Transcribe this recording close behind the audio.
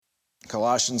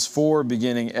Colossians 4,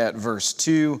 beginning at verse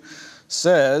 2,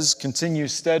 says, "Continue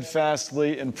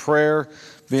steadfastly in prayer,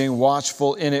 being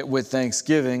watchful in it with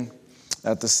thanksgiving.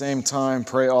 At the same time,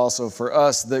 pray also for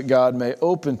us that God may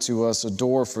open to us a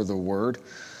door for the word,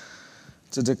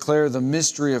 to declare the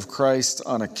mystery of Christ,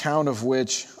 on account of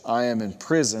which I am in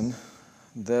prison,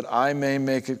 that I may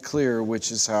make it clear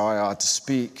which is how I ought to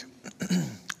speak.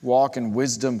 Walk in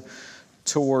wisdom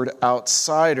toward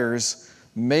outsiders,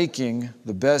 making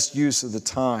the best use of the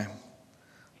time.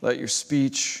 Let your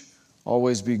speech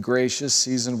always be gracious,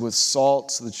 seasoned with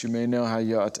salt, so that you may know how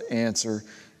you ought to answer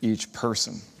each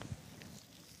person."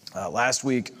 Last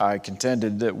week, I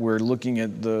contended that we're looking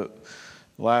at the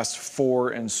last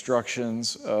 4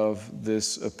 instructions of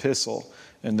this epistle,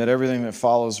 and that everything that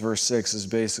follows verse 6 is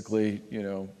basically,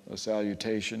 a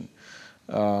salutation.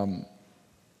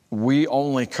 We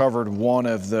only covered one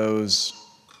of those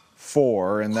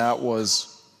 4, and that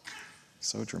was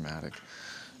so dramatic.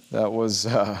 That was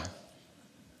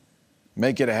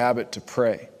make it a habit to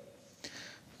pray.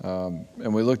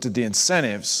 And we looked at the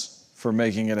incentives for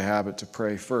making it a habit to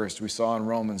pray first. We saw in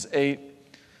Romans 8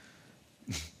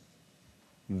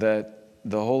 that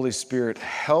the Holy Spirit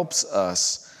helps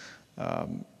us.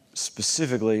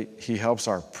 Specifically, He helps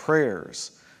our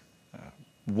prayers.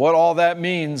 What all that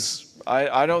means,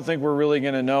 I don't think we're really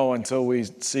going to know until we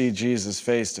see Jesus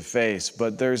face to face.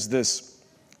 But there's this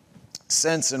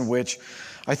sense in which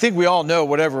I think we all know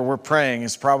whatever we're praying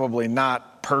is probably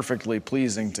not perfectly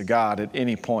pleasing to God at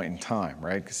any point in time,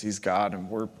 right? Because He's God and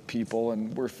we're people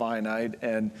and we're finite,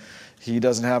 and He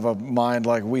doesn't have a mind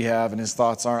like we have, and His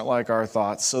thoughts aren't like our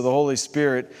thoughts. So the Holy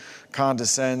Spirit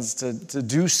condescends to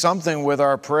do something with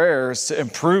our prayers to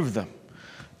improve them,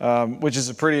 which is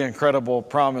a pretty incredible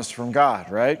promise from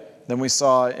God, right? Then we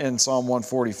saw in Psalm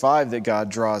 145 that God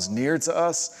draws near to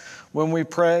us when we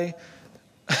pray.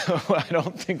 I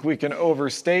don't think we can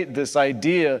overstate this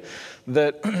idea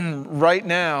that right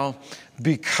now,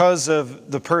 because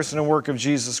of the person and work of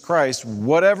Jesus Christ,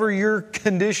 whatever your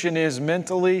condition is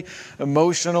mentally,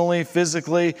 emotionally,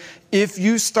 physically, if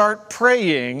you start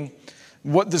praying,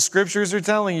 what the scriptures are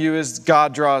telling you is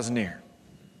God draws near.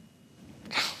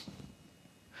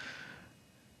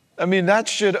 I mean, that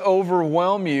should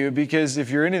overwhelm you, because if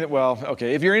you're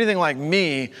anything like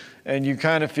me, and you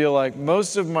kind of feel like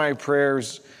most of my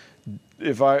prayers,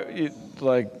 I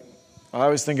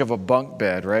always think of a bunk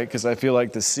bed, right? Because I feel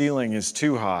like the ceiling is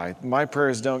too high. My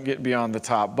prayers don't get beyond the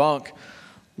top bunk,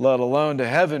 let alone to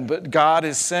heaven. But God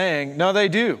is saying, no, they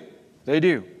do. They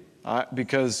do.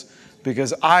 Because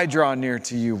I draw near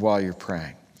to you while you're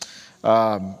praying.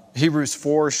 Hebrews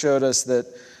 4 showed us that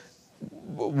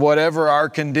whatever our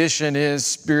condition is,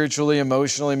 spiritually,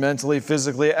 emotionally, mentally,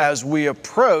 physically, as we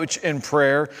approach in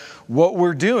prayer, what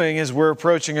we're doing is we're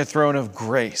approaching a throne of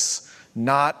grace,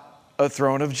 not a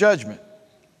throne of judgment.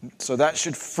 So that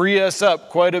should free us up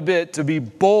quite a bit to be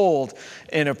bold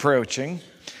in approaching.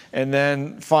 And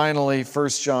then finally, 1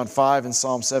 John 5 and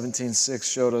Psalm 17:6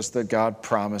 showed us that God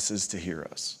promises to hear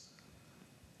us.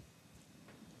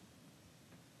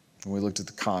 And we looked at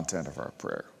the content of our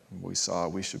prayer. We saw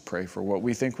we should pray for what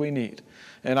we think we need.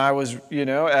 And I was,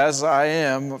 as I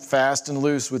am, fast and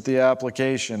loose with the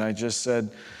application. I just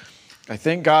said, I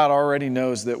think God already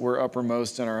knows that we're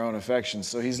uppermost in our own affections.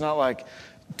 So He's not like,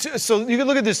 so you can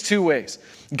look at this 2 ways.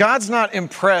 God's not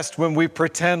impressed when we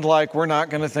pretend like we're not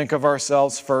going to think of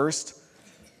ourselves first.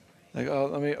 Like,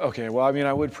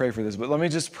 I would pray for this, but let me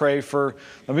pray for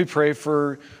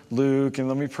Luke, and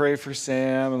let me pray for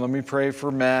Sam, and let me pray for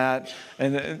Matt.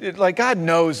 And God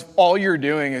knows all you're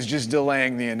doing is just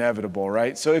delaying the inevitable,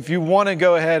 right? So if you want to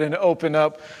go ahead and open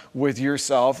up with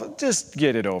yourself, just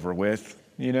get it over with,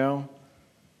 He knows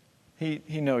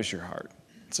your heart.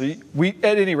 So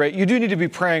at any rate, you do need to be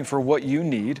praying for what you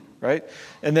need, right?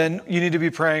 And then you need to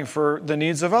be praying for the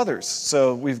needs of others.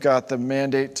 So we've got the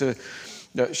mandate to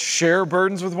share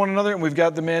burdens with one another, and we've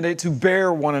got the mandate to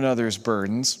bear one another's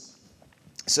burdens.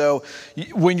 So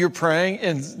when you're praying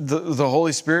and the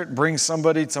Holy Spirit brings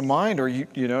somebody to mind, or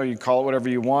you call it whatever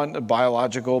you want, a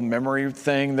biological memory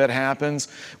thing that happens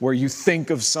where you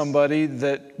think of somebody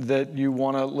that you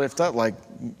want to lift up,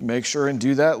 make sure and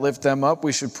do that, lift them up.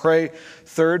 We should pray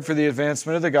third for the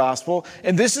advancement of the gospel.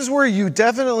 And this is where you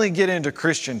definitely get into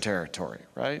Christian territory,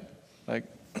 right?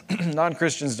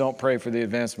 Non-Christians don't pray for the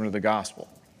advancement of the gospel.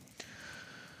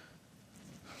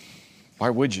 Why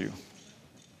would you?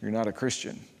 You're not a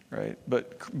Christian, right?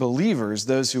 But believers,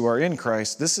 those who are in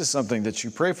Christ, this is something that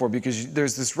you pray for, because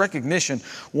there's this recognition.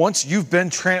 Once you've been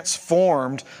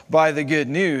transformed by the good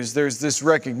news, there's this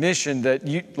recognition that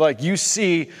you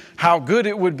see how good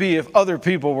it would be if other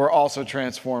people were also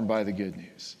transformed by the good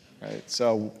news. right?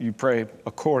 So you pray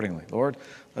accordingly. Lord,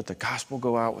 let the gospel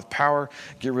go out with power.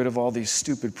 Get rid of all these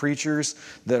stupid preachers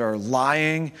that are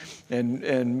lying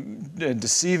and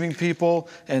deceiving people.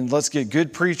 And let's get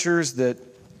good preachers that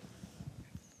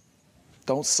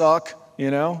don't suck,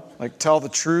 like tell the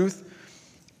truth.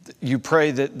 You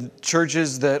pray that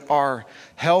churches that are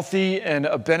healthy and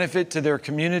a benefit to their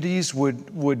communities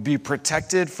would be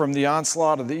protected from the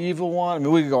onslaught of the evil one. I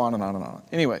mean, we could go on and on and on.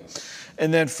 Anyway,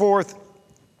 and then fourth,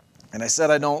 and I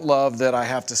said I don't love that I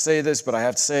have to say this, but I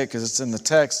have to say it because it's in the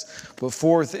text. But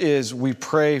fourth is we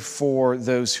pray for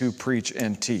those who preach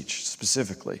and teach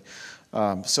specifically.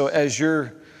 So as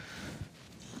you're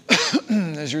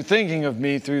as you're thinking of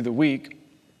me through the week,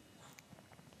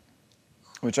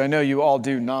 which I know you all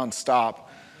do nonstop,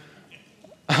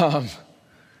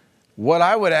 what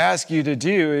I would ask you to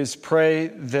do is pray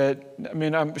that,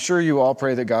 I'm sure you all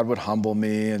pray that God would humble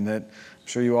me, and that I'm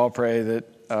sure you all pray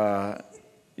that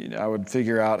I would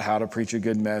figure out how to preach a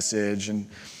good message.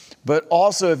 But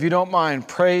also, if you don't mind,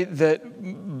 pray that,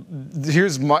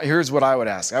 here's what I would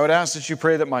ask. I would ask that you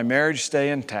pray that my marriage stay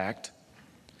intact,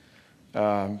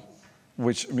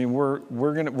 which, we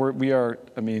are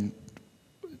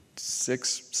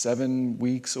 6-7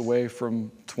 weeks away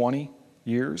from 20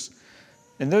 years.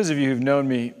 And those of you who've known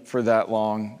me for that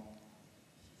long,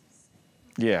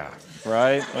 yeah,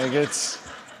 right? Like it's,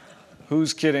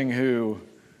 who's kidding who?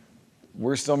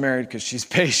 We're still married because she's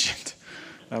patient.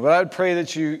 But I'd pray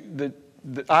that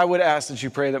I would ask that you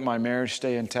pray that my marriage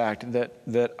stay intact,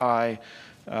 that I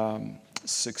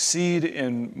succeed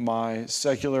in my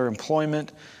secular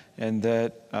employment, and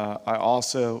that I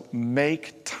also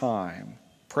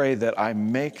pray that I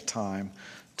make time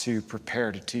to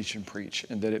prepare to teach and preach,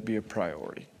 and that it be a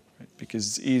priority, right?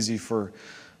 Because it's easy for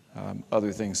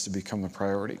other things to become a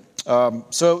priority.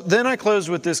 So then I close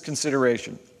with this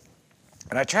consideration.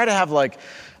 And I try to have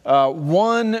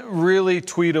one really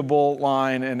tweetable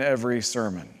line in every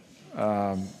sermon.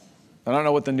 I don't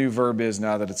know what the new verb is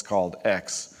now that it's called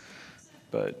X,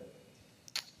 but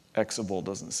Xable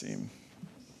doesn't seem.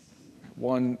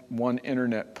 One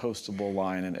internet postable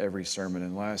line in every sermon.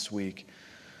 And last week,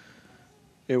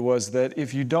 it was that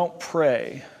if you don't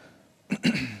pray,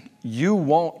 you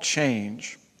won't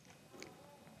change.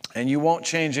 And you won't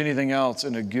change anything else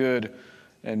in a good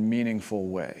and meaningful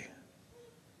way.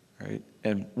 Right?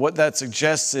 And what that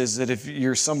suggests is that if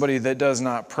you're somebody that does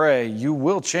not pray, you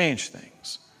will change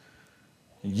things.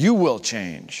 You will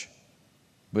change,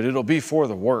 but it'll be for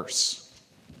the worse.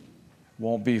 It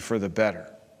won't be for the better.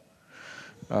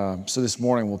 So this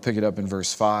morning we'll pick it up in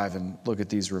verse 5 and look at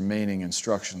these remaining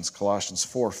instructions. Colossians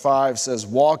 4:5 says,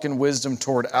 "Walk in wisdom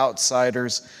toward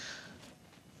outsiders,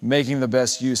 making the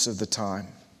best use of the time."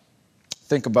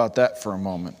 Think about that for a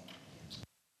moment.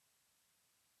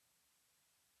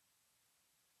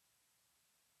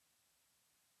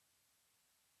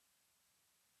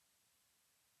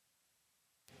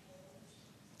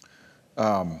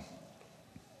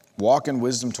 Walk in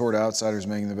wisdom toward outsiders,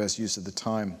 making the best use of the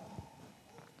time.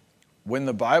 When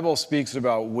the Bible speaks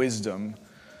about wisdom,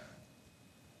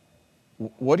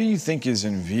 what do you think is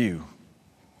in view?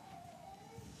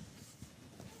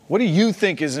 What do you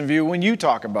think is in view when you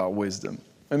talk about wisdom?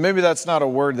 And maybe that's not a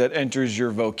word that enters your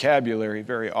vocabulary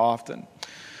very often.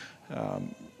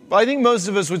 I think most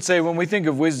of us would say when we think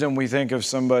of wisdom, we think of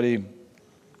somebody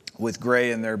with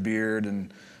gray in their beard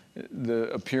and the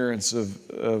appearance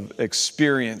of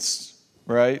experience,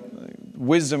 right?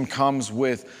 Wisdom comes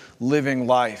with living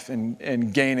life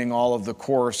and gaining all of the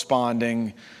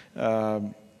corresponding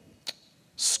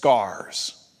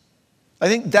scars. I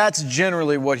think that's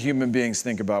generally what human beings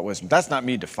think about wisdom. That's not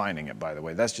me defining it, by the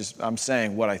way. That's just, I'm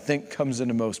saying what I think comes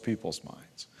into most people's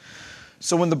minds.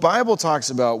 So when the Bible talks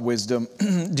about wisdom,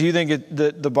 do you think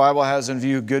that the Bible has in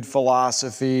view good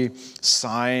philosophy,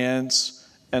 science,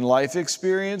 and life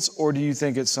experience, or do you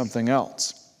think it's something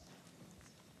else?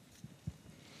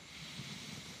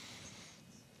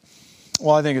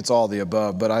 Well, I think it's all the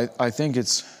above, but I think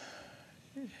it's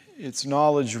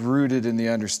knowledge rooted in the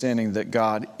understanding that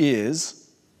God is,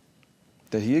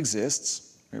 that He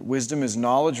exists. Wisdom is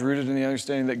knowledge rooted in the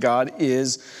understanding that God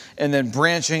is, and then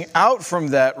branching out from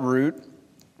that root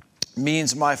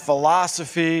means my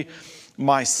philosophy,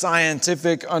 my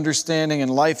scientific understanding and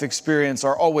life experience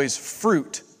are always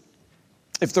fruit.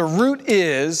 If the root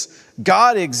is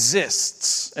God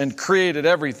exists and created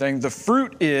everything, the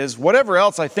fruit is whatever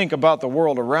else I think about the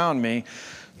world around me,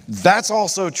 that's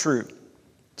also true.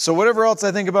 So whatever else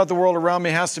I think about the world around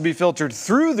me has to be filtered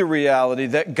through the reality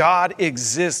that God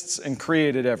exists and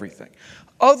created everything.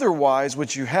 Otherwise,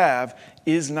 what you have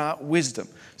is not wisdom.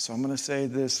 So I'm going to say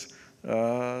this,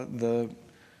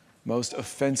 most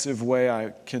offensive way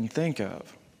I can think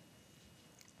of.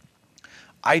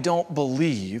 I don't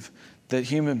believe that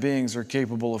human beings are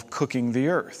capable of cooking the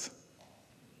earth,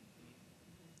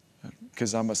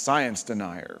 because I'm a science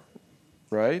denier,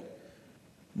 right?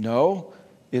 No,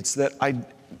 it's that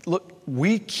look,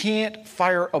 we can't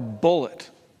fire a bullet,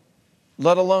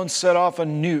 let alone set off a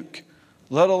nuke,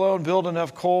 let alone build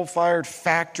enough coal-fired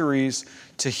factories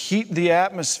to heat the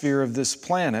atmosphere of this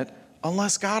planet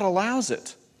unless God allows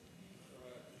it.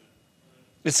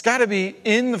 It's got to be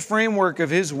in the framework of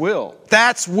His will.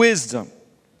 That's wisdom.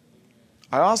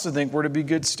 I also think we're to be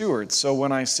good stewards. So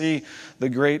when I see the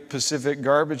Great Pacific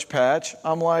Garbage Patch,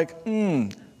 I'm like,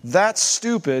 that's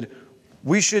stupid.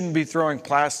 We shouldn't be throwing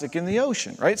plastic in the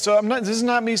ocean, right? So this is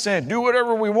not me saying, do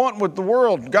whatever we want with the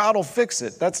world. God will fix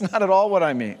it. That's not at all what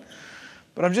I mean.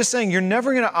 But I'm just saying you're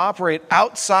never going to operate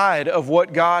outside of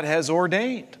what God has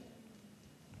ordained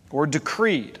or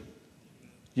decreed.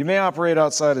 You may operate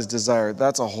outside His desire.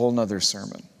 That's a whole nother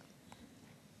sermon.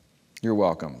 You're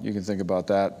welcome. You can think about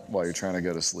that while you're trying to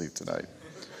go to sleep tonight.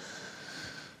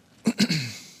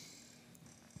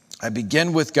 I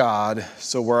begin with God,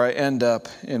 so where I end up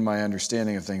in my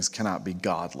understanding of things cannot be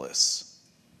godless.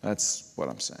 That's what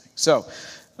I'm saying. So,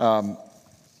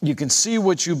 you can see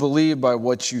what you believe by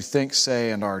what you think,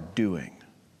 say, and are doing.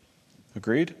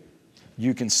 Agreed?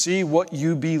 You can see what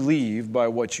you believe by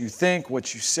what you think,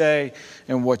 what you say,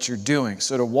 and what you're doing.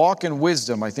 So to walk in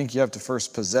wisdom, I think you have to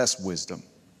first possess wisdom.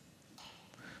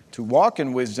 To walk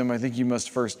in wisdom, I think you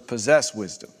must first possess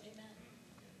wisdom.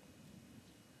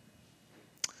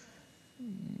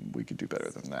 We could do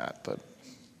better than that, but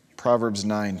Proverbs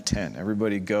 9:10.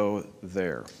 Everybody go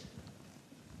there.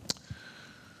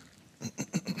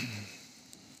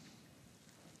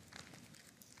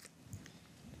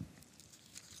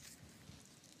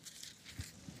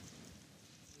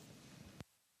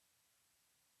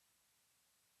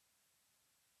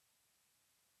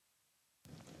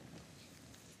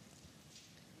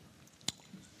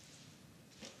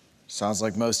 Sounds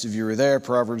like most of you are there,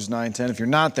 Proverbs 9:10. If you're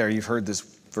not there, you've heard this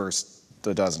verse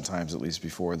a dozen times at least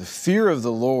before. The fear of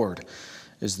the Lord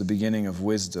is the beginning of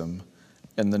wisdom,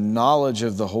 and the knowledge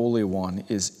of the Holy One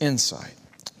is insight.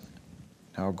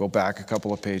 Now I'll go back a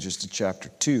couple of pages to chapter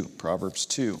 2, Proverbs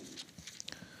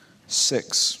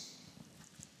 2:6.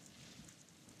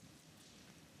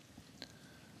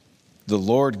 The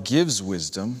Lord gives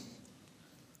wisdom.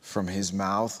 From His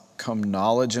mouth come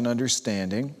knowledge and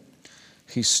understanding.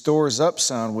 He stores up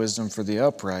sound wisdom for the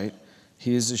upright.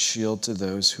 He is a shield to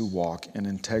those who walk in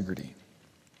integrity.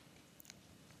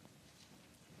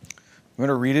 I'm going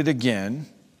to read it again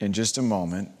in just a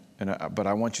moment, but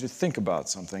I want you to think about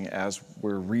something as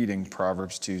we're reading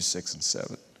Proverbs 2:6 and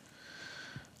 7.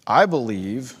 I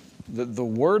believe that the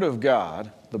Word of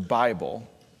God, the Bible,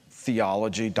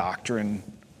 theology, doctrine,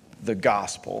 the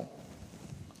gospel,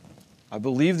 I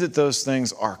believe that those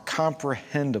things are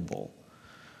comprehensible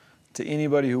to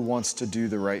anybody who wants to do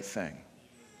the right thing.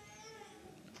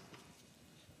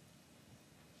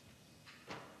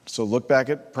 So look back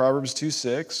at Proverbs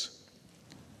 2:6.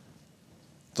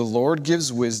 The Lord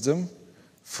gives wisdom.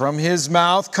 From His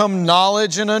mouth come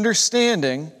knowledge and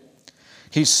understanding.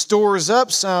 He stores up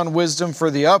sound wisdom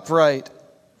for the upright.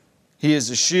 He is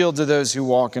a shield to those who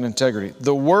walk in integrity.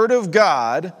 The Word of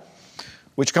God,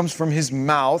 which comes from His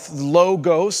mouth,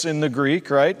 logos in the Greek,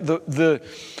 right? The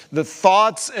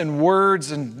thoughts and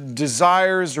words and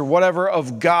desires or whatever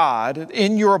of God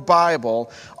in your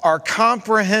Bible are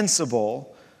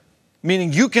comprehensible,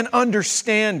 meaning you can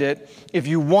understand it if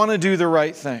you want to do the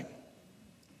right thing.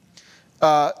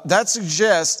 That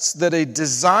suggests that a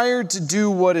desire to do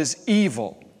what is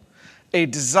evil, a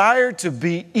desire to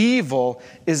be evil,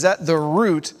 is at the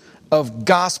root of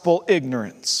gospel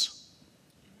ignorance.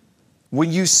 When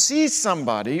you see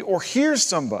somebody or hear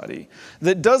somebody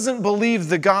that doesn't believe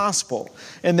the gospel,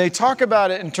 and they talk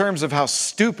about it in terms of how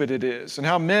stupid it is and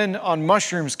how men on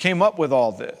mushrooms came up with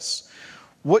all this,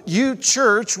 what you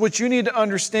need to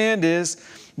understand is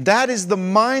that is the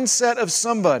mindset of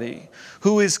somebody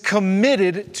who is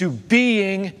committed to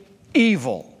being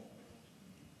evil.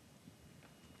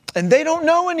 And they don't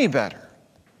know any better.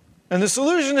 And the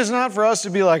solution is not for us to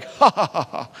be like, ha ha ha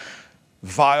ha,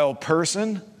 vile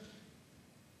person.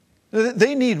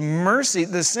 They need mercy,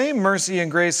 the same mercy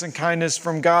and grace and kindness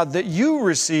from God that you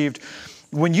received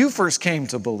when you first came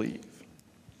to believe.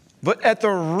 But at the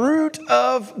root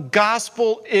of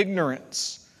gospel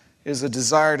ignorance is a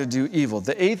desire to do evil.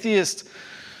 The atheist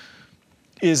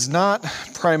is not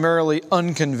primarily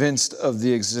unconvinced of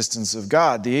the existence of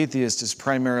God. The atheist is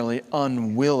primarily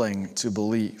unwilling to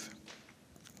believe.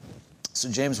 So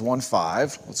James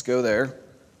 1:5, let's go there.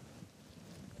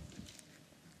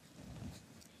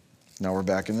 Now we're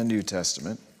back in the New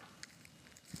Testament.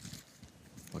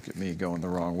 Look at me going the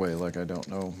wrong way like I don't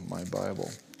know my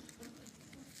Bible.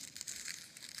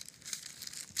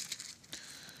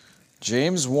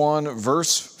 James 1,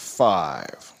 verse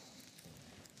 5.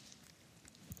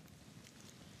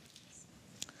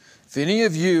 If any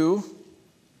of you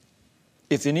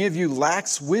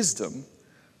lacks wisdom,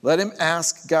 let him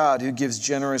ask God, who gives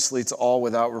generously to all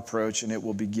without reproach, and it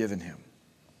will be given him.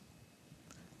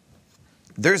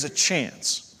 There's a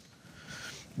chance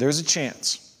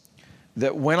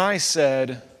that when I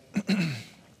said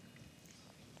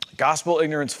gospel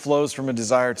ignorance flows from a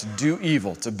desire to do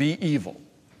evil, to be evil,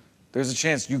 there's a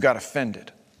chance you got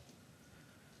offended.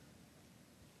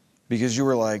 Because you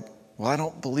were like, well, I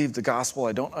don't believe the gospel,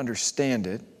 I don't understand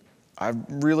it. I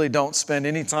really don't spend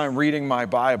any time reading my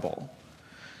Bible.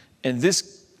 And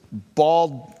this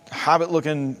bald,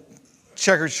 hobbit-looking,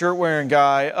 checkered shirt-wearing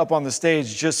guy up on the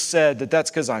stage just said that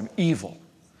that's because I'm evil.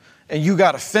 And you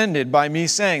got offended by me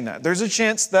saying that. There's a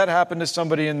chance that happened to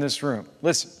somebody in this room.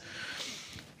 Listen,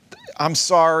 I'm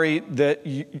sorry that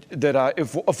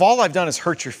if all I've done is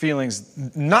hurt your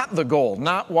feelings, not the goal,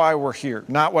 not why we're here,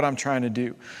 not what I'm trying to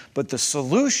do, but the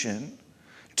solution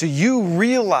to you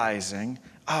realizing,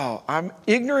 oh, I'm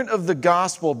ignorant of the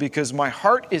gospel because my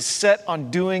heart is set on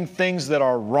doing things that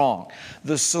are wrong.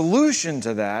 The solution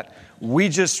to that, we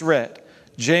just read,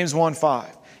 James 1:5.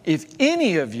 If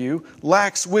any of you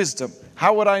lacks wisdom,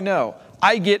 how would I know?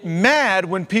 I get mad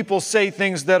when people say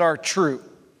things that are true.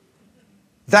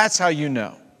 That's how you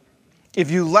know.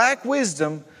 If you lack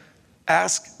wisdom,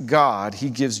 ask God. He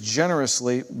gives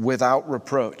generously without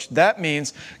reproach. That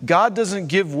means God doesn't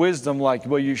give wisdom like,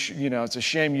 well, it's a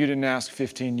shame you didn't ask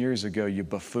 15 years ago, you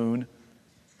buffoon.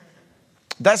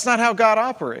 That's not how God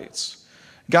operates.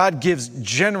 God gives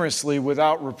generously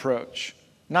without reproach.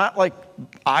 Not like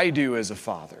I do as a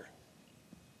father.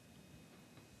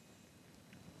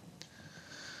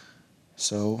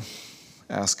 So,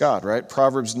 ask God, right?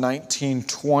 Proverbs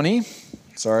 19:20.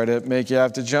 Sorry to make you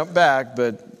have to jump back,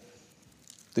 but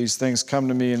these things come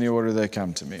to me in the order they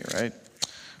come to me, right?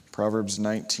 Proverbs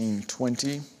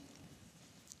 19:20.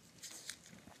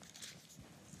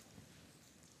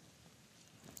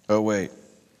 Oh, wait. It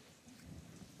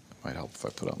might help if I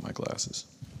put on my glasses.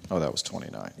 Oh, that was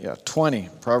 29. Yeah, 20.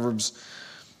 Proverbs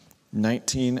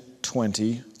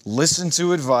 19:20. Listen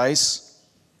to advice.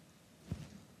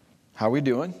 How we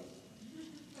doing?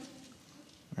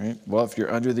 Right? Well, if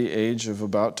you're under the age of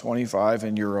about 25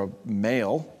 and you're a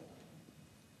male,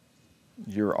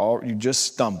 you just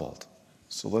stumbled.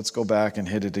 So let's go back and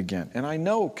hit it again. And I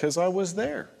know because I was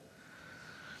there.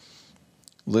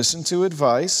 Listen to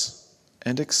advice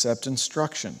and accept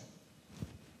instruction.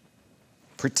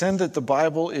 Pretend that the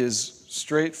Bible is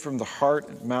straight from the heart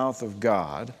and mouth of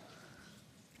God.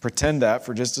 Pretend that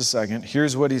for just a second.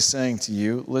 Here's what he's saying to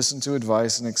you. Listen to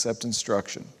advice and accept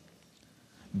instruction,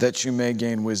 that you may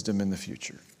gain wisdom in the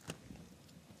future.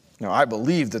 Now, I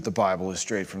believe that the Bible is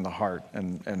straight from the heart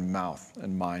and mouth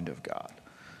and mind of God.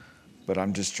 But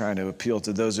I'm just trying to appeal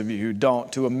to those of you who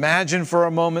don't, to imagine for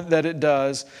a moment that it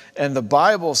does. And the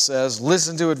Bible says,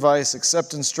 listen to advice,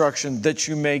 accept instruction, that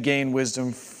you may gain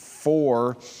wisdom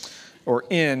for or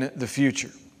in the future.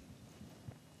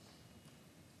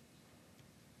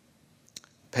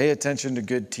 Pay attention to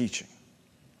good teaching.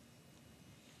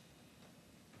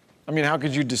 I mean, how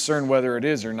could you discern whether it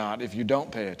is or not if you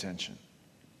don't pay attention?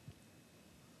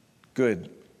 Good,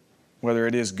 whether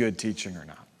it is good teaching or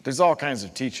not. There's all kinds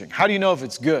of teaching. How do you know if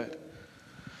it's good?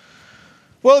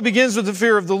 Well, it begins with the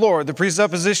fear of the Lord. The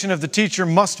presupposition of the teacher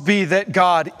must be that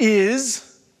God is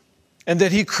and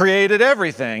that He created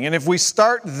everything. And if we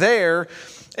start there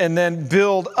and then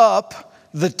build up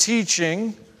the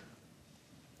teaching,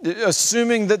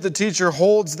 assuming that the teacher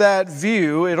holds that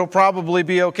view, it'll probably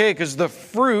be okay because the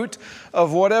fruit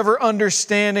of whatever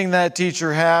understanding that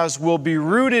teacher has will be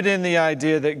rooted in the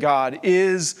idea that God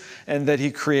is and that He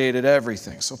created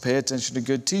everything. So pay attention to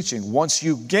good teaching. Once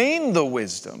you gain the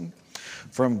wisdom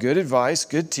from good advice,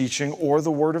 good teaching, or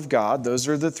the Word of God, those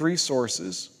are the three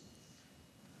sources.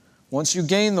 Once you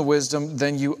gain the wisdom,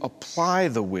 then you apply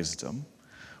the wisdom,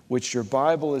 which your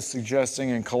Bible is suggesting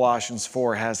in Colossians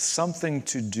 4 has something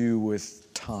to do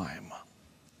with time.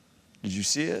 Did you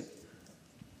see it?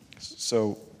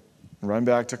 So run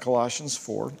back to Colossians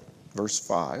 4, verse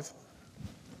 5.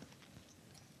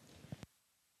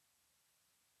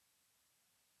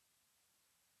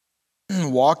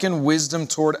 Walk in wisdom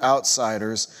toward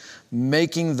outsiders,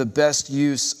 making the best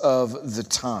use of the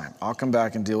time. I'll come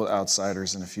back and deal with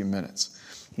outsiders in a few minutes.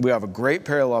 We have a great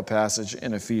parallel passage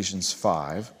in Ephesians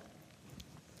 5.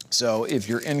 So if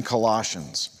you're in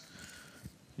Colossians,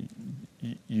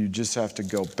 you just have to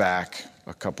go back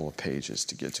a couple of pages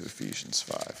to get to Ephesians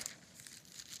 5.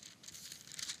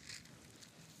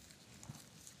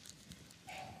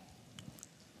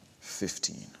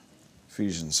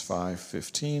 Ephesians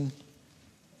 5:15.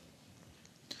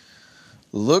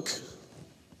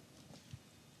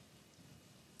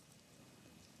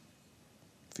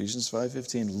 Ephesians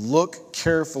 5:15. Look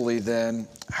carefully then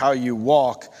how you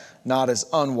walk, not as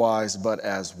unwise, but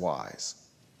as wise.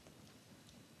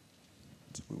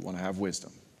 So we want to have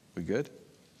wisdom. We good?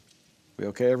 We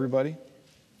okay, everybody?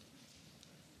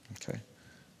 Okay.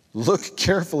 Look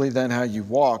carefully then how you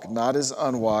walk, not as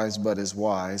unwise, but as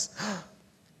wise,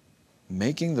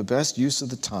 making the best use of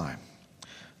the time,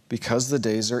 because the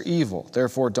days are evil.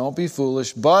 Therefore, don't be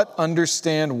foolish, but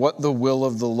understand what the will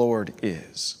of the Lord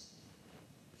is.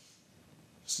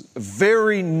 It's a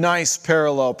very nice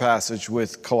parallel passage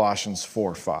with Colossians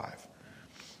 4:5.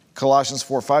 Colossians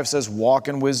 4:5 says, walk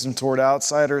in wisdom toward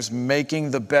outsiders,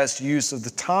 making the best use of the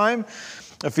time.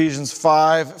 Ephesians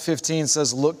 5:15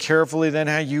 says, look carefully then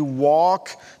how you walk,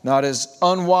 not as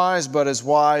unwise, but as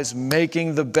wise,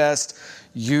 making the best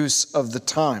use of the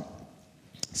time.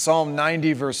 Psalm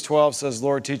 90 verse 12 says,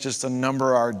 Lord, teach us to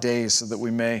number our days so that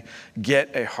we may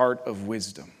get a heart of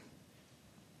wisdom.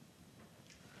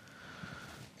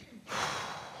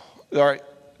 All right,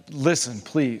 listen,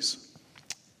 please.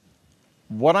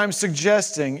 What I'm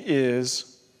suggesting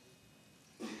is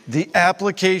the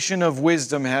application of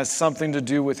wisdom has something to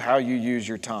do with how you use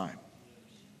your time.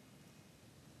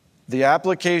 The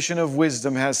application of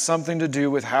wisdom has something to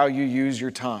do with how you use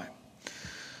your time.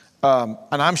 And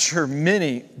I'm sure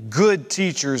many good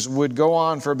teachers would go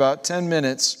on for about 10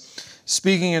 minutes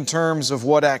speaking in terms of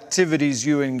what activities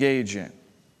you engage in.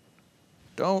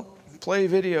 Don't play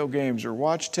video games or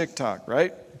watch TikTok,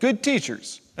 right? Good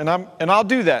teachers. And I'll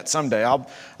do that someday.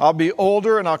 I'll be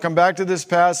older and I'll come back to this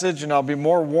passage and I'll be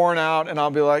more worn out and I'll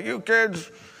be like, you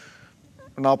kids.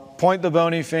 And I'll point the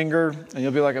bony finger and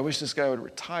you'll be like, I wish this guy would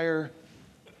retire.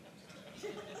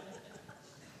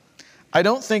 I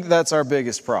don't think that's our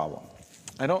biggest problem.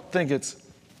 I don't think it's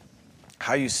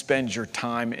how you spend your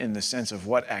time in the sense of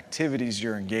what activities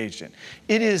you're engaged in.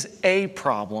 It is a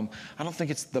problem. I don't think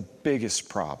it's the biggest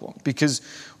problem because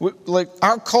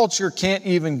our culture can't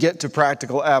even get to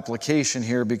practical application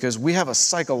here because we have a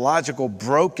psychological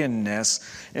brokenness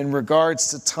in regards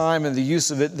to time and the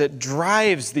use of it that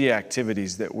drives the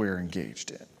activities that we're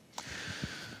engaged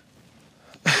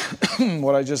in.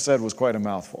 What I just said was quite a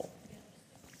mouthful.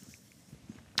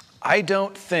 I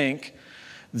don't think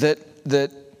that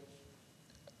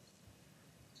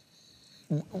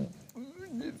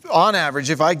on average,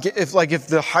 if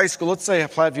the high school, let's say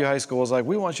Platteview High School was like,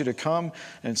 we want you to come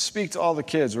and speak to all the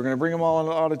kids. We're going to bring them all in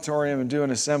the auditorium and do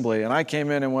an assembly. And I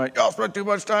came in and went, y'all spend too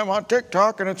much time on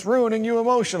TikTok and it's ruining you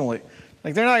emotionally.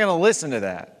 Like, they're not going to listen to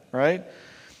that, right?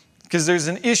 Because there's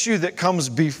an issue that comes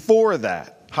before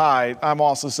that. Hi, I'm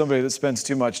also somebody that spends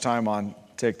too much time on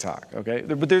TikTok, okay?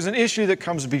 But there's an issue that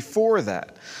comes before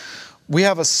that. We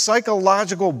have a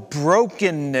psychological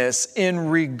brokenness in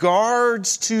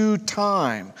regards to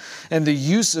time and the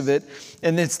use of it.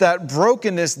 And it's that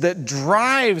brokenness that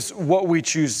drives what we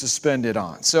choose to spend it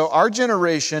on. So our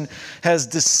generation has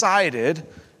decided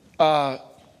that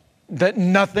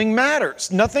nothing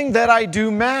matters. Nothing that I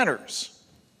do matters.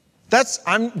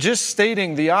 I'm just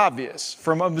stating the obvious.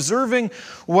 From observing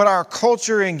what our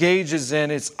culture engages in,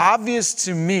 it's obvious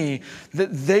to me that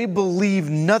they believe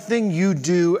nothing you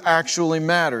do actually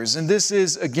matters. And this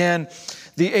is, again,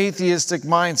 the atheistic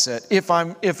mindset. If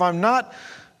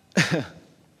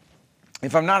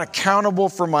I'm not accountable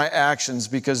for my actions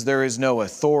because there is no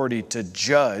authority to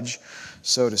judge,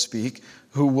 so to speak,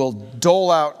 who will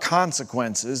dole out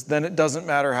consequences, then it doesn't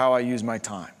matter how I use my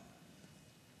time.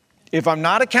 If I'm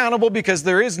not accountable because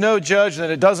there is no judge,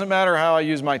 then it doesn't matter how I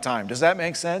use my time. Does that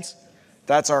make sense?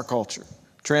 That's our culture.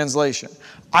 Translation: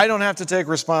 I don't have to take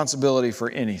responsibility for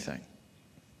anything.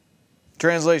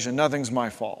 Translation: nothing's my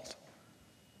fault.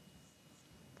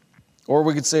 Or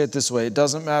we could say it this way: it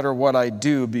doesn't matter what I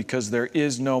do because there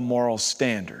is no moral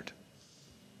standard.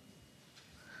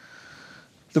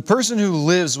 The person who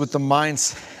lives with the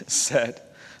mindset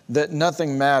that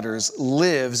nothing matters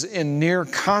lives in near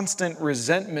constant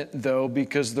resentment, though,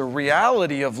 because the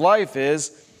reality of life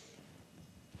is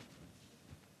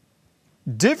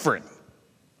different.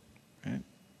 Right?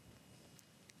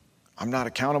 I'm not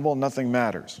accountable, nothing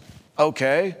matters.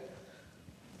 Okay.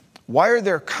 Why are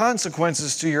there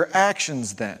consequences to your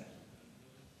actions then?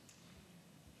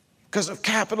 Because of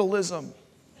capitalism.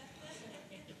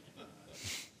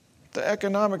 The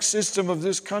economic system of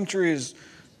this country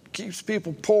keeps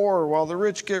people poor while the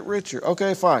rich get richer.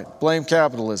 Okay, fine. Blame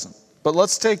capitalism. But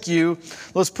let's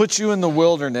put you in the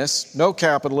wilderness, no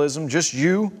capitalism, just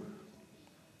you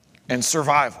and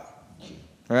survival,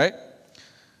 right?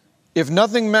 If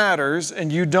nothing matters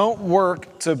and you don't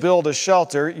work to build a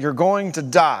shelter, you're going to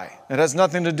die. It has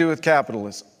nothing to do with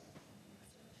capitalism.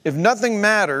 If nothing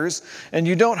matters and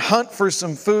you don't hunt for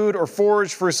some food or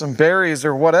forage for some berries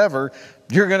or whatever,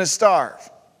 you're going to starve.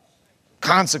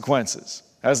 Consequences.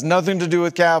 Has nothing to do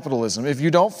with capitalism. If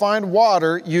you don't find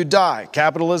water, you die.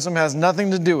 Capitalism has nothing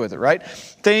to do with it, right?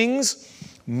 Things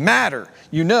matter.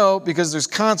 You know, because there's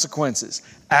consequences.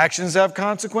 Actions have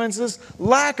consequences.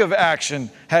 Lack of action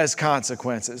has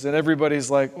consequences. And everybody's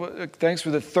like, well, thanks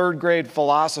for the third grade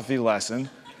philosophy lesson.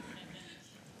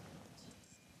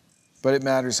 But it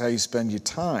matters how you spend your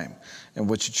time and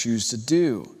what you choose to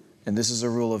do. And this is a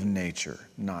rule of nature,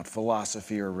 not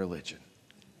philosophy or religion.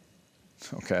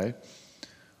 Okay?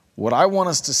 What I want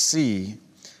us to see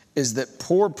is that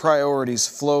poor priorities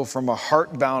flow from a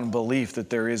heart-bound belief that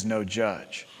there is no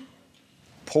judge.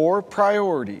 Poor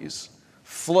priorities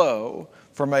flow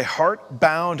from a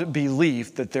heart-bound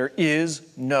belief that there is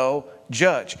no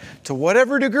judge. To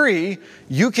whatever degree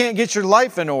you can't get your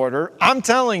life in order, I'm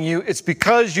telling you, it's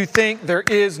because you think there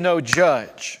is no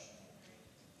judge.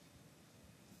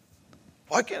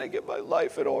 Why can't I get my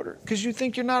life in order? Because you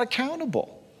think you're not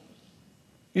accountable.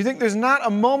 You think there's not a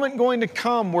moment going to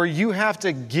come where you have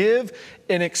to give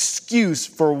an excuse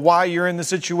for why you're in the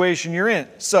situation you're in.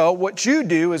 So what you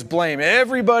do is blame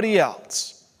everybody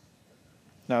else.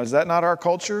 Now, is that not our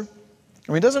culture?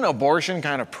 I mean, doesn't abortion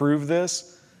kind of prove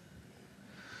this?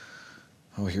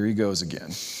 Oh, here he goes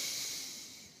again.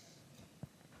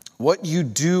 What you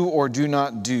do or do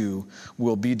not do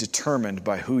will be determined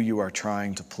by who you are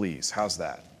trying to please. How's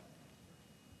that?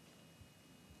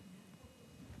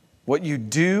 What you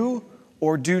do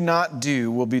or do not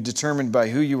do will be determined by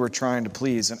who you are trying to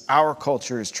please. And our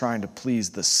culture is trying to please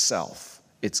the self.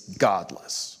 It's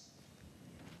godless.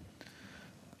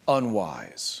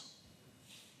 Unwise.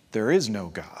 There is no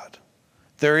God.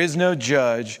 There is no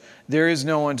judge. There is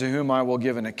no one to whom I will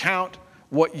give an account.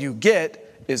 What you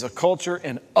get is a culture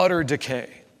in utter decay.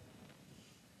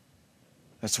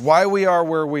 That's why we are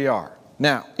where we are.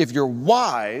 Now, if you're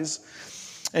wise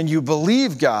and you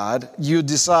believe God, you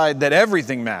decide that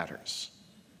everything matters.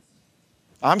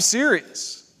 I'm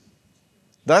serious.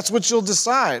 That's what you'll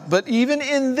decide. But even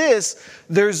in this,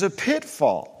 there's a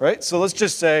pitfall, right? So let's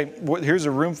just say, here's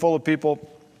a room full of people,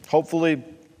 hopefully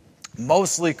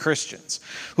mostly Christians,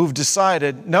 who've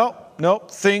decided,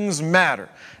 nope, things matter.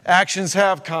 Actions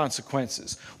have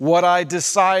consequences. What I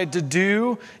decide to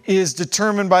do is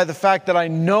determined by the fact that I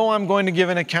know I'm going to give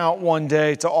an account one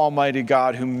day to Almighty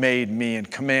God who made me and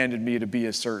commanded me to be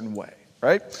a certain way,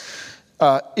 right?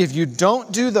 If you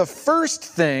don't do the first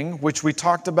thing, which we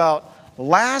talked about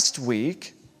last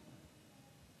week,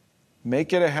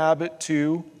 make it a habit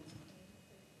to,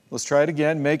 let's try it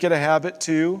again, make it a habit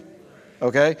to,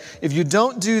 okay? If you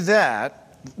don't do that,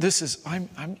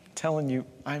 I'm telling you,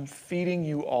 I'm feeding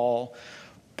you all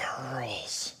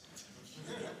pearls.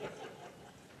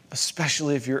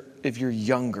 Especially if you're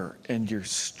younger and you're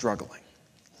struggling.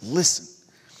 Listen,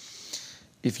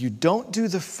 if you don't do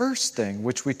the first thing,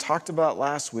 which we talked about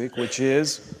last week, which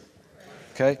is,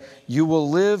 okay, you will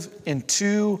live in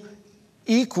two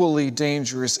equally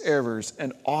dangerous errors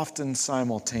and often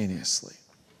simultaneously.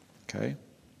 Okay?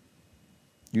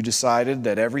 You decided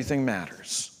that everything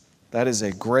matters. That is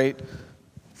a great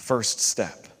first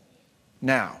step.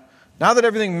 Now that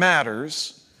everything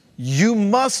matters, you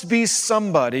must be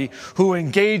somebody who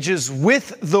engages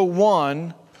with the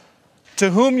one to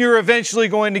whom you're eventually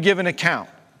going to give an account.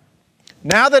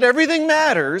 Now that everything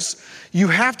matters, you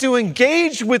have to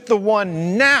engage with the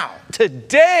one now,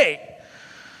 today,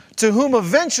 to whom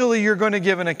eventually you're going to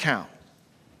give an account.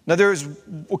 Now there's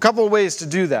a couple of ways to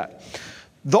do that.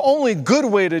 The only good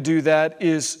way to do that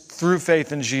is through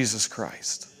faith in Jesus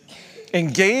Christ.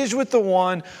 Engage with the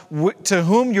one to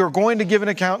whom you're going to give an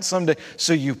account someday.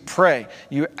 So you pray.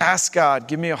 You ask God,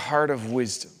 give me a heart of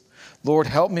wisdom. Lord,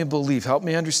 help me believe. Help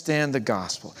me understand the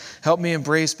gospel. Help me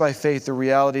embrace by faith the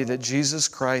reality that Jesus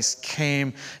Christ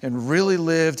came and really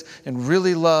lived and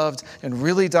really loved and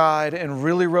really died and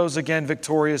really rose again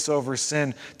victorious over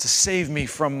sin to save me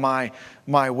from my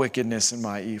wickedness and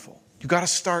my evil. You got to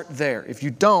start there. If you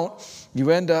don't,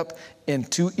 you end up in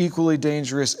two equally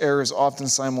dangerous errors, often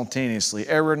simultaneously.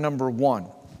 Error number one,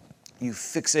 you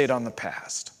fixate on the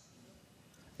past.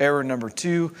 Error number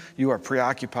two, you are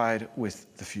preoccupied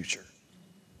with the future.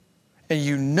 and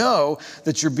you know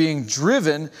that you're being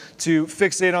driven to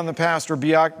fixate on the past or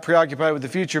be preoccupied with the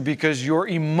future because you're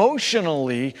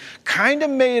emotionally kind of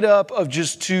made up of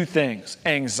just two things,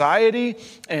 anxiety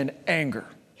and anger.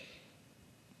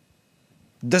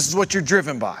 This is what you're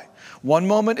driven by. One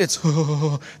moment it's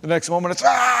the next moment it's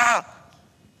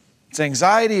It's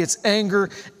anxiety, it's anger,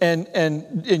 and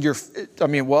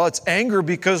it's anger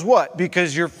because what?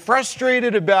 Because you're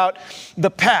frustrated about the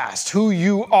past, who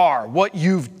you are, what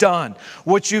you've done,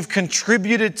 what you've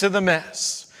contributed to the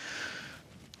mess.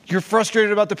 You're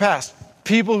frustrated about the past.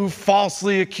 People who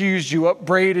falsely accused you,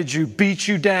 upbraided you, beat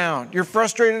you down. You're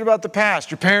frustrated about the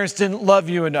past. Your parents didn't love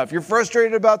you enough. You're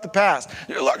frustrated about the past.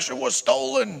 Your election was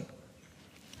stolen.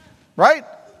 Right?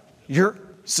 You're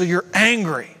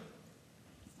angry.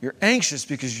 You're anxious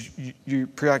because you're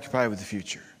preoccupied with the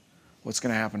future. What's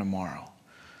going to happen tomorrow?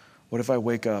 What if I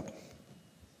wake up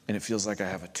and it feels like I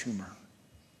have a tumor?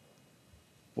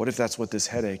 What if that's what this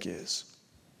headache is?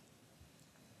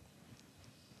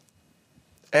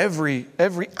 Every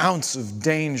ounce of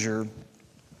danger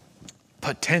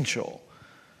potential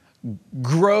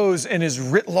grows and is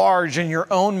writ large in your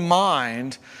own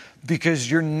mind because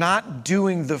you're not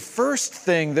doing the first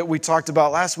thing that we talked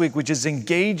about last week, which is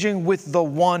engaging with the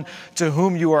one to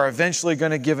whom you are eventually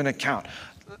going to give an account.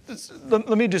 Let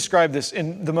me describe this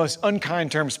in the most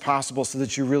unkind terms possible so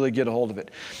that you really get a hold of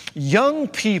it. Young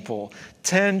people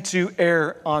tend to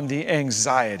err on the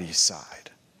anxiety side.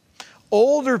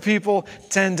 Older people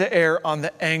tend to err on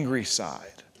the angry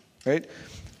side, right?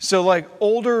 So like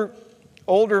older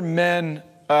men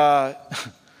are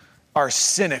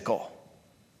cynical.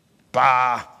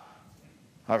 Bah,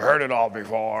 I've heard it all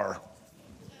before.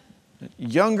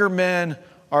 Younger men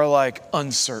are like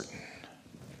uncertain.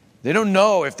 They don't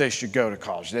know if they should go to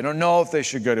college. They don't know if they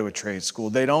should go to a trade school.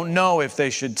 They don't know if they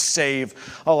should save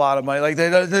a lot of money. Like they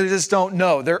just don't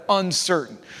know. They're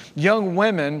uncertain. Young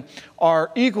women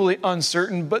are equally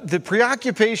uncertain, but the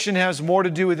preoccupation has more to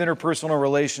do with interpersonal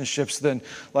relationships than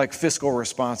like fiscal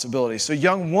responsibility. So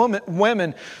young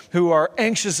women who are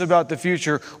anxious about the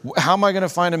future, how am I going to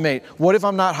find a mate? What if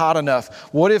I'm not hot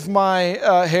enough? What if my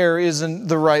hair isn't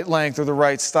the right length or the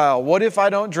right style? What if I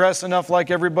don't dress enough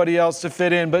like everybody else to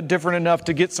fit in, but different enough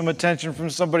to get some attention from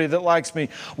somebody that likes me?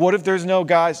 What if there's no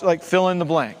guys, like fill in the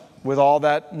blank with all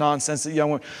that nonsense that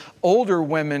young women. Older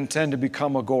women tend to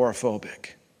become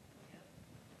agoraphobic.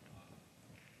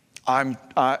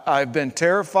 I've been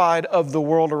terrified of the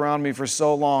world around me for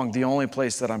so long, the only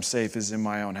place that I'm safe is in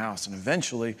my own house. And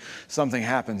eventually something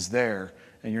happens there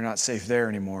and you're not safe there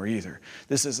anymore either.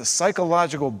 This is a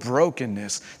psychological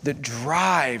brokenness that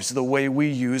drives the way we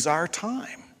use our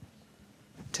time.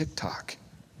 TikTok.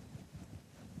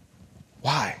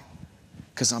 Why?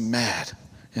 Because I'm mad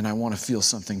and I want to feel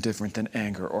something different than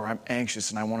anger, or I'm anxious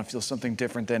and I want to feel something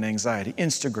different than anxiety.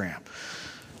 Instagram.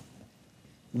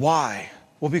 Why?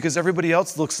 Well, because everybody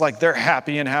else looks like they're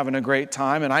happy and having a great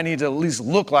time, and I need to at least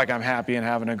look like I'm happy and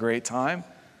having a great time.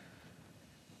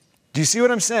 Do you see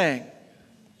what I'm saying?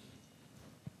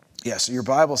 Yeah, so your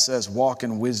Bible says walk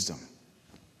in wisdom.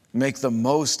 Make the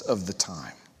most of the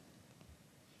time.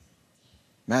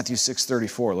 Matthew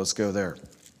 6:34, let's go there.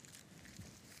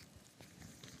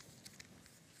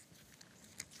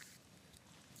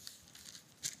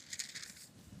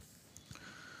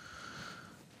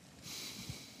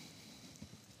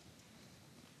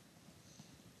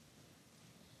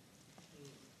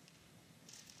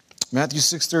 Matthew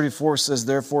 6:34 says,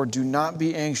 therefore, do not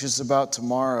be anxious about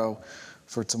tomorrow,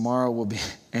 for tomorrow will be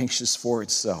anxious for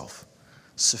itself.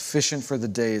 Sufficient for the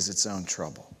day is its own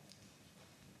trouble.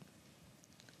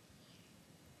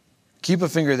 Keep a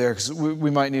finger there because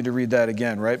we might need to read that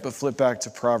again, right? But flip back to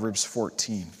Proverbs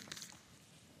 14.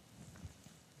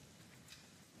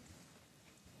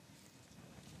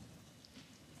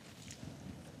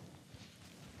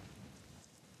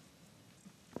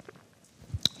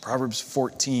 Proverbs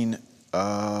 14,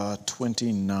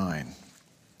 29.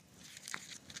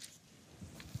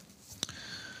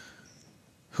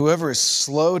 Whoever is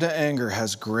slow to anger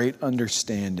has great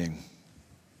understanding,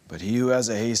 but he who has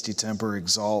a hasty temper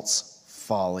exalts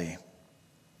folly.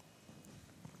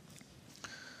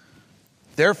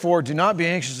 Therefore, do not be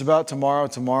anxious about tomorrow.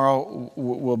 Tomorrow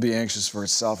will be anxious for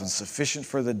itself, and sufficient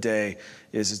for the day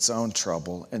is its own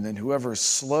trouble. And then whoever is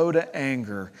slow to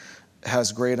anger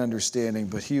has great understanding,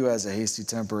 but he who has a hasty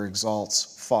temper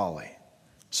exalts folly.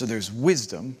 So there's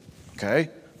wisdom, okay?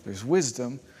 There's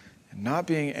wisdom in not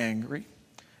being angry,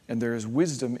 and there is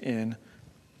wisdom in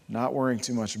not worrying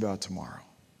too much about tomorrow.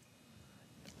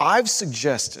 I've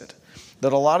suggested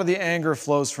that a lot of the anger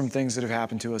flows from things that have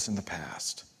happened to us in the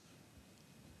past.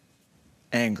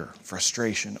 Anger,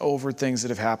 frustration over things that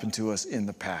have happened to us in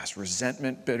the past.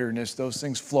 Resentment, bitterness, those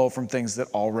things flow from things that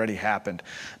already happened,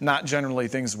 not generally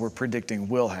things we're predicting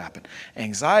will happen.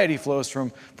 Anxiety flows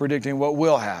from predicting what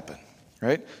will happen,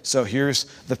 right? So here's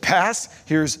the past,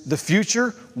 here's the future.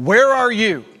 Where are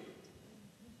you?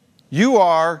 You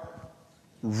are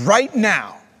right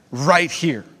now, right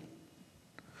here.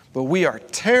 But we are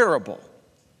terrible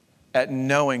at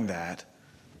knowing that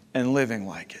and living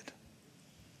like it.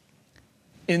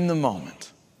 In the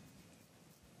moment,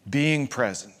 being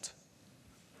present.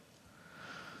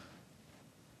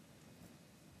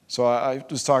 So I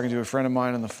was talking to a friend of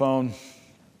mine on the phone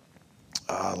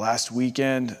last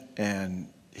weekend, and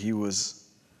he was,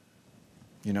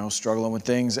 struggling with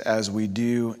things as we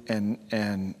do,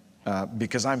 and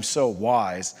because I'm so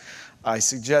wise, I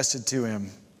suggested to him,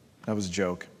 that was a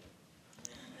joke,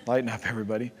 lighten up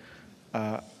everybody.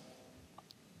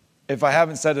 If I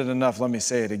haven't said it enough, let me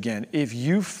say it again. If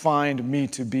you find me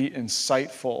to be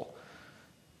insightful,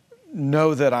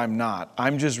 know that I'm not.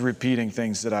 I'm just repeating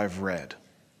things that I've read.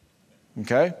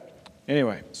 Okay?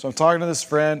 Anyway, so I'm talking to this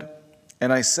friend,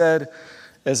 and I said,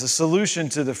 as a solution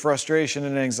to the frustration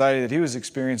and anxiety that he was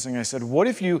experiencing, I said, what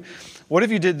if you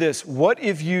did this? What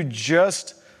if you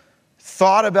just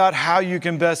thought about how you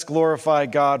can best glorify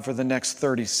God for the next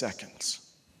 30 seconds?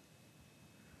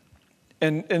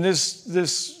 And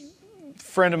this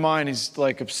friend of mine, he's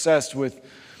like obsessed with,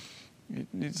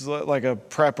 he's like a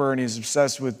prepper, and he's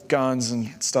obsessed with guns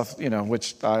and stuff,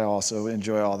 which I also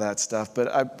enjoy all that stuff.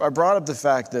 But I brought up the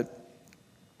fact that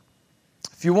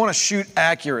if you want to shoot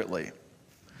accurately,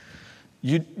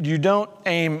 you don't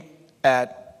aim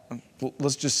at,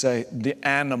 let's just say, the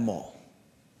animal.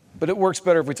 But it works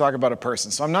better if we talk about a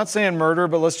person. So I'm not saying murder,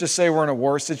 but let's just say we're in a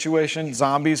war situation,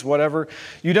 zombies, whatever.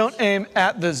 You don't aim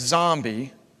at the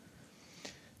zombie.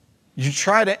 You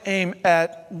try to aim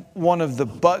at one of the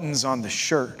buttons on the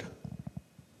shirt.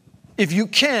 If you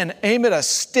can, aim at a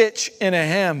stitch in a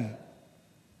hem.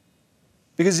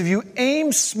 Because if you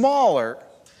aim smaller,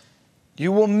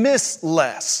 you will miss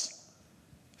less.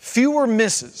 Fewer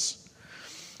misses.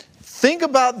 Think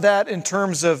about that in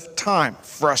terms of time.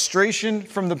 Frustration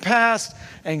from the past,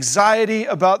 anxiety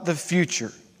about the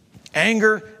future.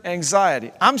 Anger,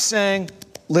 anxiety. I'm saying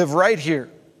live right here.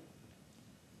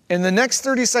 In the next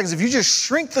 30 seconds, if you just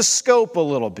shrink the scope a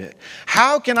little bit,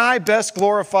 how can I best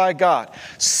glorify God?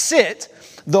 Sit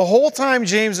the whole time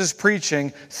James is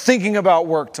preaching thinking about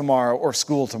work tomorrow or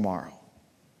school tomorrow.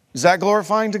 Is that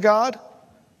glorifying to God?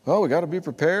 Well, we got to be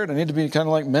prepared. I need to be kind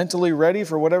of like mentally ready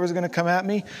for whatever's going to come at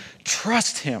me.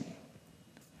 Trust Him.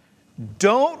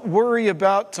 Don't worry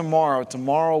about tomorrow.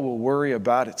 Tomorrow will worry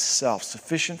about itself.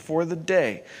 Sufficient for the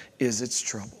day is its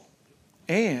trouble.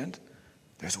 And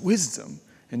there's wisdom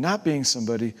in not being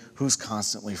somebody who's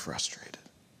constantly frustrated.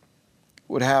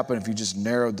 What would happen if you just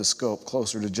narrowed the scope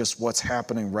closer to just what's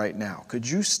happening right now? Could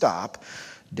you stop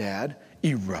Dad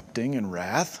erupting in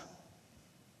wrath?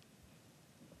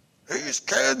 These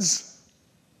kids!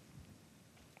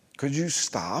 Could you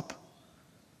stop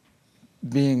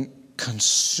being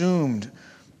consumed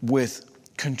with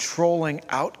controlling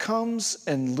outcomes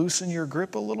and loosen your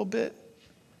grip a little bit?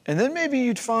 And then maybe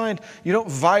you'd find you don't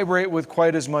vibrate with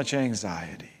quite as much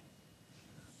anxiety.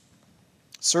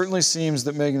 Certainly seems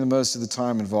that making the most of the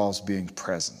time involves being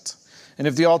present. And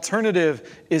if the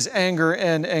alternative is anger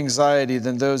and anxiety,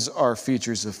 then those are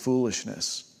features of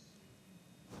foolishness.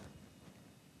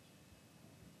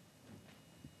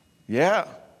 Yeah.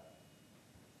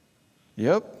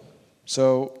 Yep.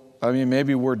 So,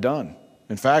 maybe we're done.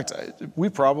 In fact, we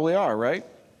probably are, right?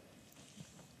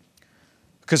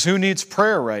 Because who needs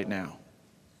prayer right now?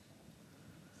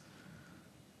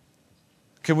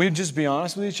 Can we just be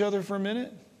honest with each other for a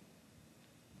minute?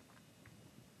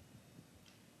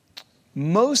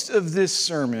 Most of this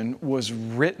sermon was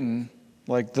written,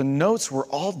 like the notes were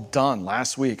all done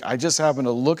last week. I just happened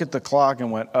to look at the clock and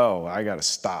went, oh, I got to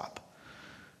stop.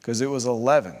 Because it was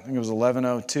 11. I think it was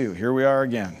 11:02. Here we are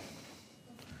again.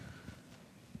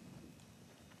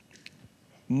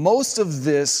 Most of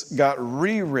this got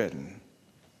rewritten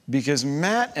because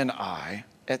Matt and I,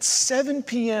 at 7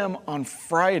 p.m. on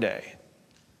Friday,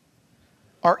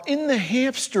 are in the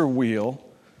hamster wheel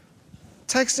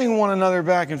texting one another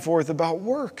back and forth about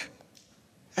work.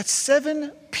 At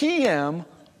 7 p.m.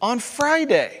 on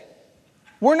Friday.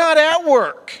 We're not at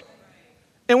work.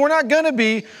 And we're not going to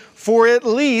be for at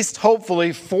least, hopefully,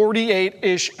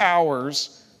 48-ish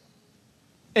hours.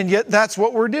 And yet that's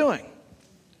what we're doing.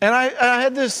 And I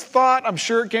had this thought, I'm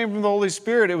sure it came from the Holy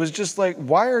Spirit. It was just like,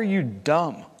 why are you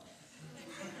dumb?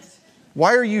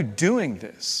 Why are you doing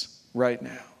this right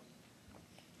now?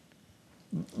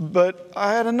 But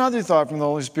I had another thought from the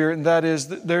Holy Spirit, and that is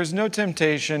that there's no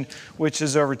temptation which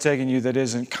has overtaken you that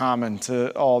isn't common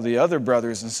to all the other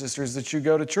brothers and sisters that you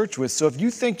go to church with. So if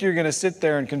you think you're going to sit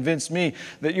there and convince me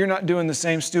that you're not doing the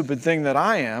same stupid thing that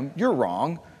I am, you're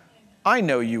wrong. I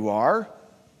know you are.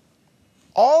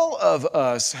 All of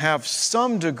us have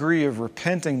some degree of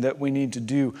repenting that we need to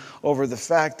do over the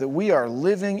fact that we are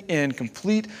living in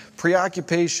complete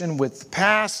preoccupation with the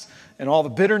past and all the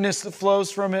bitterness that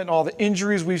flows from it and all the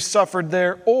injuries we've suffered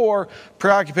there, or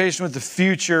preoccupation with the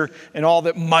future and all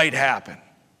that might happen.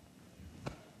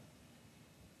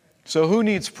 So who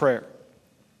needs prayer?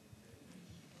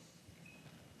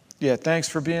 Yeah, thanks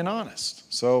for being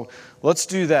honest. So let's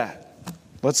do that.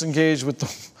 Let's engage with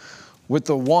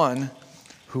the one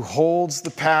who holds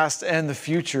the past and the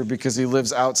future because he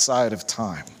lives outside of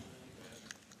time.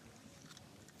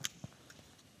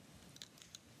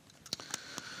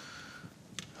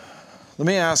 Let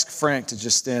me ask Frank to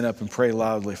just stand up and pray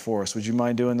loudly for us. Would you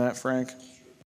mind doing that, Frank?